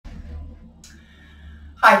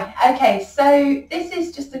Hi, okay, so this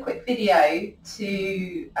is just a quick video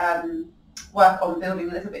to work on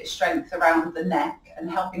building a little bit of strength around the neck and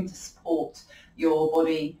helping to support your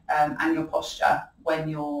body and your posture when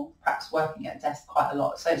you're perhaps working at a desk quite a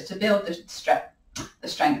lot. So it's to build the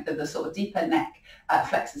strength of the sort of deeper neck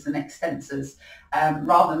flexors and extensors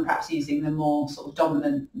rather than perhaps using the more sort of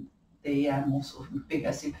dominant, the more sort of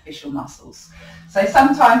bigger superficial muscles. So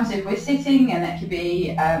sometimes if we're sitting, and it could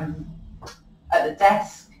be at the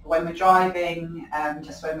desk, when we're driving,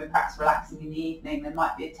 just when we're perhaps relaxing in the evening, there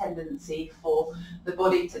might be a tendency for the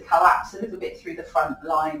body to collapse a little bit through the front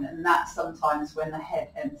line, and that's sometimes when the head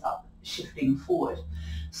ends up shifting forward.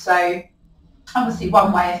 So obviously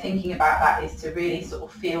one way of thinking about that is to really sort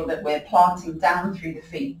of feel that we're planting down through the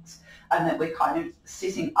feet and that we're kind of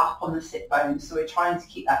sitting up on the sit bones, so we're trying to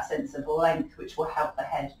keep that sense of length, which will help the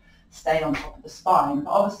head stay on top of the spine.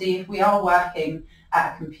 But obviously if we are working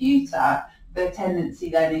at a computer, the tendency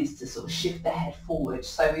then is to sort of shift the head forward.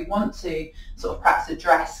 So we want to sort of perhaps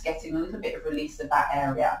address getting a little bit of release of that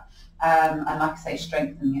area and like I say,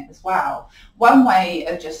 strengthening it as well. One way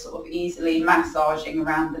of just sort of easily massaging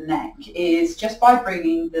around the neck is just by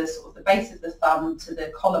bringing the sort of the base of the thumb to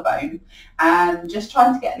the collarbone and just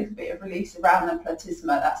trying to get a little bit of release around the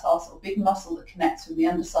platysma. That's our sort of big muscle that connects from the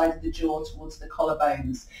underside of the jaw towards the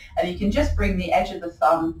collarbones. And you can just bring the edge of the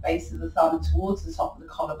thumb, base of the thumb, towards the top of the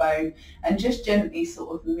collarbone and just gently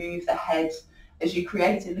sort of move the head as you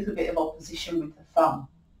create a little bit of opposition with the thumb.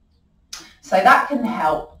 So that can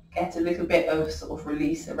help get a little bit of sort of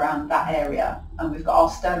release around that area. And we've got our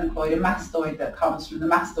sternocleidomastoid and mastoid that comes from the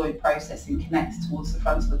mastoid process and connects towards the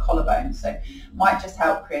front of the collarbone. So might just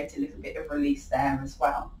help create a little bit of release there as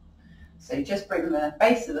well. So just bring the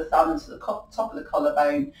base of the thumb to the top of the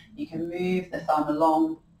collarbone. You can move the thumb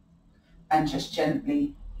along and just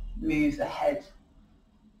gently move the head.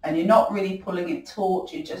 And you're not really pulling it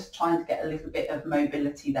taut, you're just trying to get a little bit of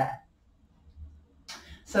mobility there.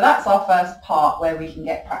 So that's our first part where we can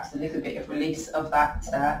get perhaps a little bit of release of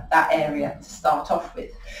that area to start off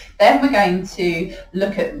with. Then we're going to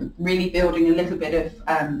look at really building a little bit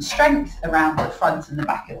of strength around the front and the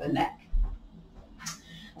back of the neck.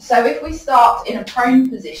 So if we start in a prone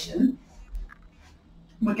position,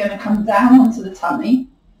 we're going to come down onto the tummy,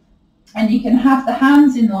 and you can have the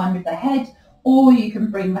hands in line with the head, or you can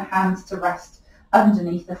bring the hands to rest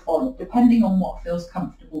underneath the forehead, depending on what feels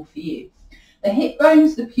comfortable for you. The hip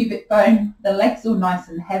bones, the pubic bone, the legs all nice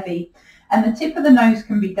and heavy, and the tip of the nose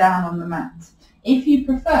can be down on the mat. If you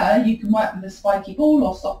prefer, you can work with a spiky ball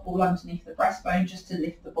or soft ball underneath the breastbone just to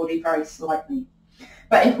lift the body very slightly.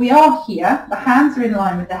 But if we are here, the hands are in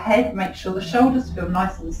line with the head, make sure the shoulders feel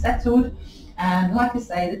nice and settled, and like I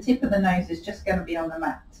say, the tip of the nose is just going to be on the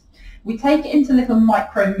mat. We take it into little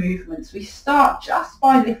micro movements. We start just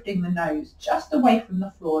by lifting the nose, just away from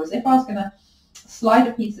the floor, as if I was going to slide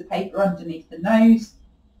a piece of paper underneath the nose,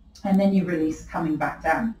 and then you release coming back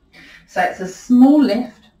down. So it's a small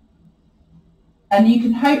lift, and you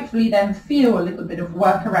can hopefully then feel a little bit of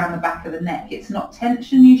work around the back of the neck. It's not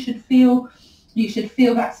tension you should feel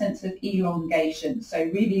that sense of elongation, so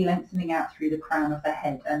really lengthening out through the crown of the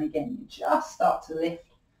head. And again, you just start to lift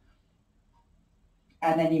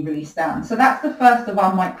and then you release down. So that's the first of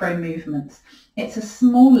our micro movements. It's a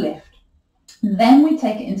small lift. Then we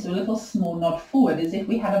take it into a little small nod forward, as if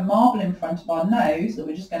we had a marble in front of our nose that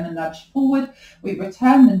we're just going to nudge forward. We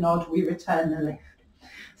return the nod, we return the lift.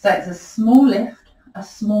 So it's a small lift, a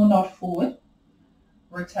small nod forward,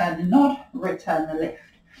 return the nod, return the lift.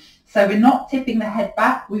 So we're not tipping the head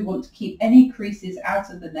back, we want to keep any creases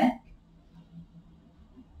out of the neck.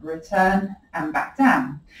 Return and back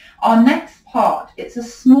down. Our next part, it's a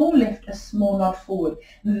small lift, a small nod forward.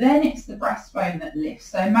 Then it's the breastbone that lifts.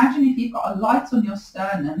 So imagine if you've got a light on your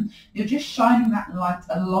sternum, you're just shining that light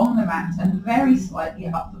along the mat and very slightly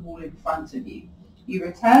up the wall in front of you. You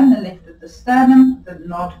return the lift of the sternum, the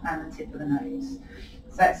nod and the tip of the nose.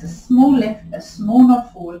 So it's a small lift, a small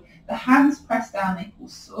nod forward. The hands press down, they pull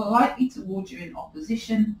slightly towards you in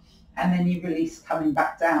opposition, and then you release coming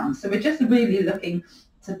back down. So we're just really looking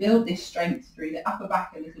to build this strength through the upper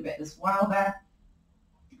back a little bit as well there,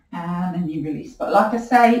 and then you release. But like I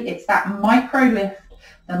say, it's that micro lift,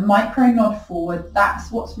 the micro nod forward,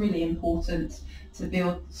 that's what's really important to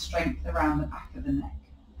build strength around the back of the neck.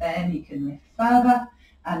 Then you can lift further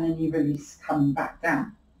and then you release coming back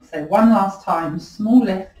down. So one last time, small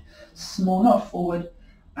lift, small nod forward,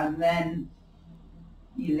 and then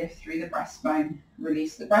you lift through the breastbone,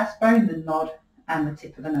 release the breastbone, the nod, and the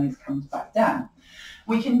tip of the nose comes back down.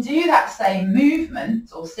 We can do that same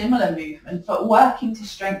movement or similar movement, but working to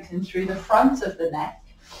strengthen through the front of the neck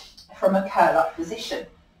from a curl up position.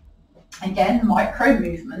 Again, micro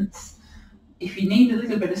movements. If you need a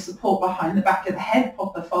little bit of support behind the back of the head,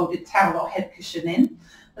 pop a folded towel or head cushion in.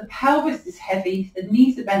 The pelvis is heavy, the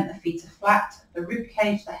knees are bent, the feet are flat, the rib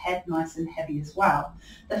cage, the head nice and heavy as well.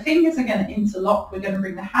 The fingers are going to interlock. We're going to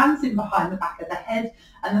bring the hands in behind the back of the head,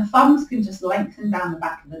 and the thumbs can just lengthen down the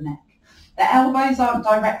back of the neck. The elbows aren't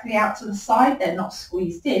directly out to the side, they're not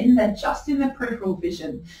squeezed in, they're just in the peripheral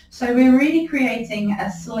vision. So we're really creating a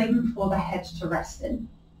sling for the head to rest in.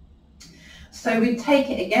 So we take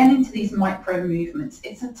it again into these micro movements.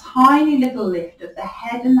 It's a tiny little lift of the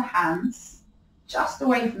head and the hands, just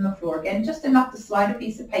away from the floor. Again, just enough to slide a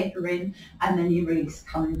piece of paper in, and then you release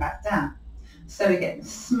coming back down. So again,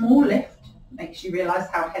 small lift makes you realise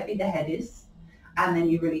how heavy the head is, and then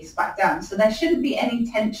you release back down. So there shouldn't be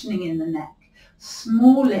any tensioning in the neck.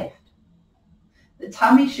 Small lift. The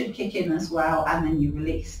tummy should kick in as well, and then you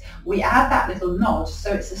release. We add that little nod,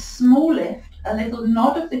 so it's a small lift, a little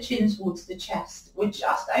nod of the chin towards the chest. We're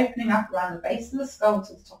just opening up around the base of the skull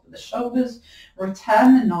to the top of the shoulders.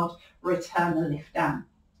 Return the nod, return the lift down.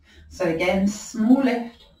 So again, small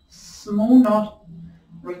lift, small nod,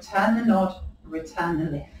 return the nod, return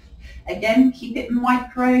the lift. Again, keep it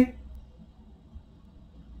micro,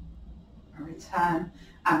 return,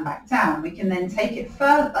 and back down. We can then take it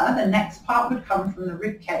further. The next part would come from the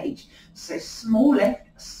rib cage. So small lift,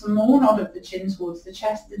 small nod of the chin towards the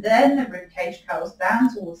chest, then the rib cage curls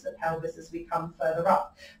down towards the pelvis as we come further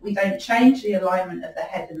up. We don't change the alignment of the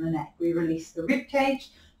head and the neck. We release the rib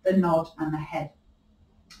cage, the nod, and the head.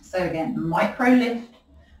 So again, micro lift,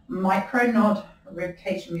 micro nod, rib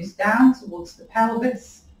cage moves down towards the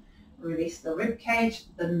pelvis, release the rib cage,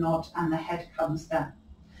 the nod, and the head comes down.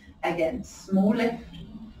 Again, small lift,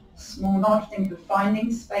 small nod. Think of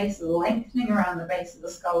finding space, lengthening around the base of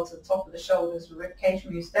the skull to the top of the shoulders. The rib cage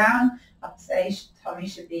moves down. Like I say, tummy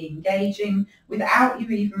should be engaging without you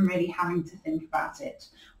even really having to think about it.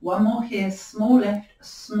 One more here, small lift,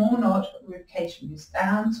 small nod, rib cage moves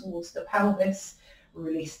down towards the pelvis.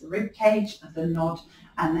 Release the rib cage, the nod,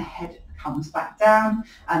 and the head comes back down.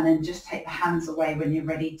 And then just take the hands away when you're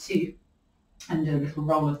ready to, and do a little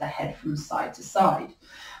roll of the head from side to side.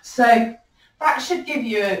 So that should give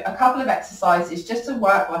you a couple of exercises just to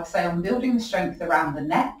work, like I say, on building the strength around the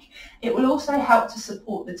neck. It will also help to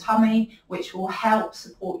support the tummy, which will help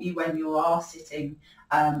support you when you are sitting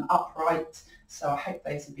upright. So I hope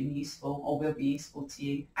those have been useful or will be useful to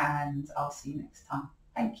you, and I'll see you next time.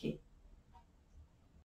 Thank you.